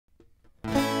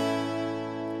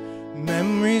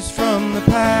Memories from the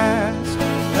past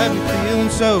have me feeling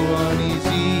so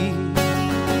uneasy,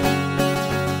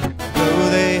 though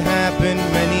they happened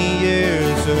many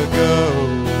years ago.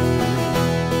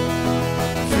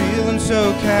 Feeling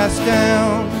so cast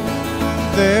down,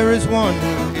 there is one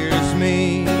who hears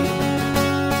me.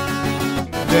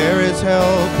 There is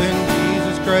help in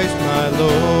Jesus Christ my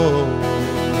Lord.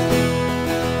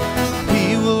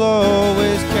 He will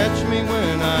always catch me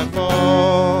when I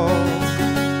fall.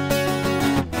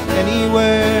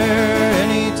 Anywhere,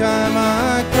 anytime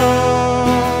I call.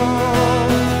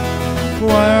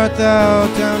 Why art thou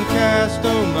downcast,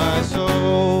 O my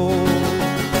soul?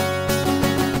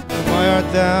 Why art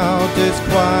thou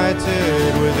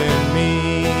disquieted within me?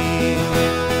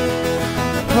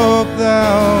 Hope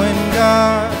thou in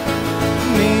God,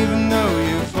 and even though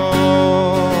you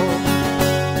fall,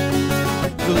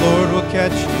 the Lord will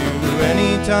catch you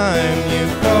anytime you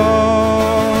call.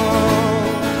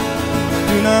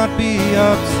 Do not be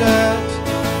upset,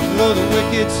 though the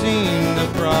wicked seem to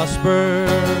prosper.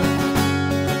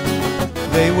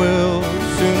 They will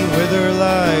soon wither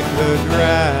like the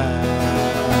grass.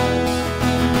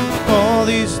 All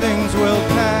these things will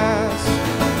pass,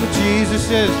 but Jesus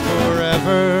is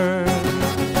forever.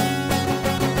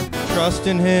 Trust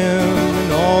in Him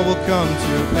and all will come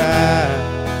to pass.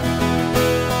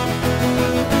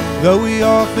 Though we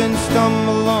often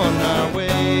stumble on our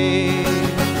way,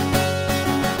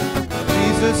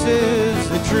 Jesus is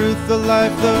the truth, the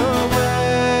life, the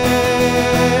way.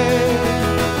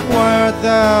 Why art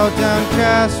thou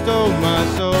downcast, O my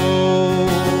soul?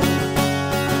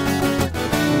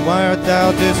 Why art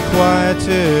thou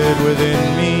disquieted within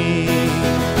me?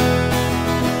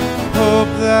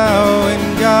 Hope thou in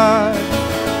God,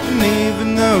 and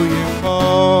even though you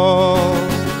fall,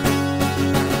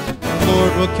 the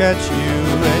Lord will catch you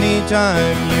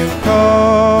anytime you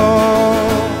call.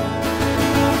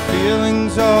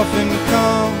 Feelings often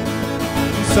come,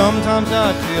 and sometimes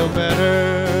I feel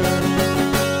better.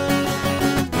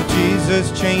 But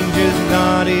Jesus changes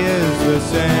not, He is the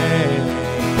same.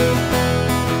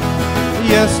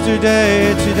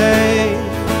 Yesterday, today,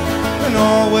 and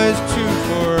always true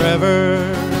forever.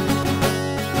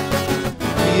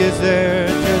 He is there,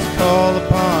 just call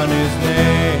upon His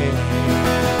name.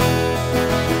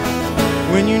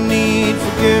 When you need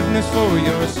forgiveness for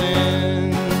your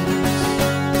sins,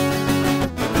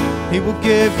 He will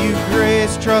give you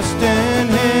grace, trust in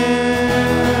Him.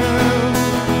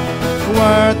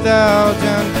 Why art thou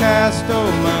downcast, O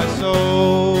my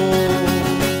soul?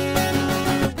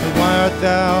 Why art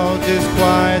thou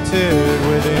disquieted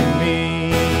within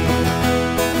me?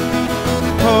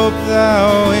 Hope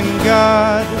thou in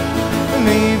God, and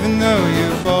even though you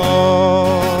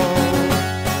fall,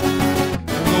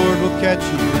 the Lord will catch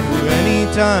you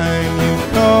anytime you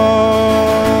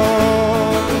call.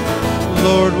 The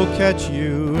Lord will catch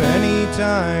you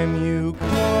anytime you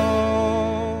call.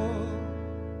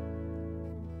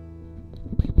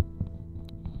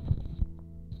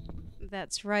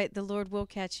 That's right. The Lord will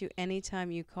catch you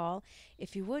anytime you call.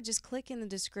 If you would, just click in the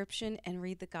description and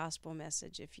read the gospel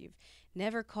message. If you've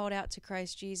never called out to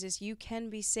Christ Jesus, you can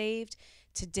be saved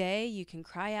today. You can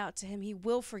cry out to Him. He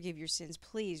will forgive your sins.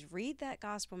 Please read that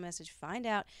gospel message. Find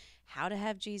out how to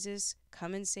have Jesus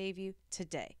come and save you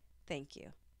today. Thank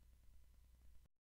you.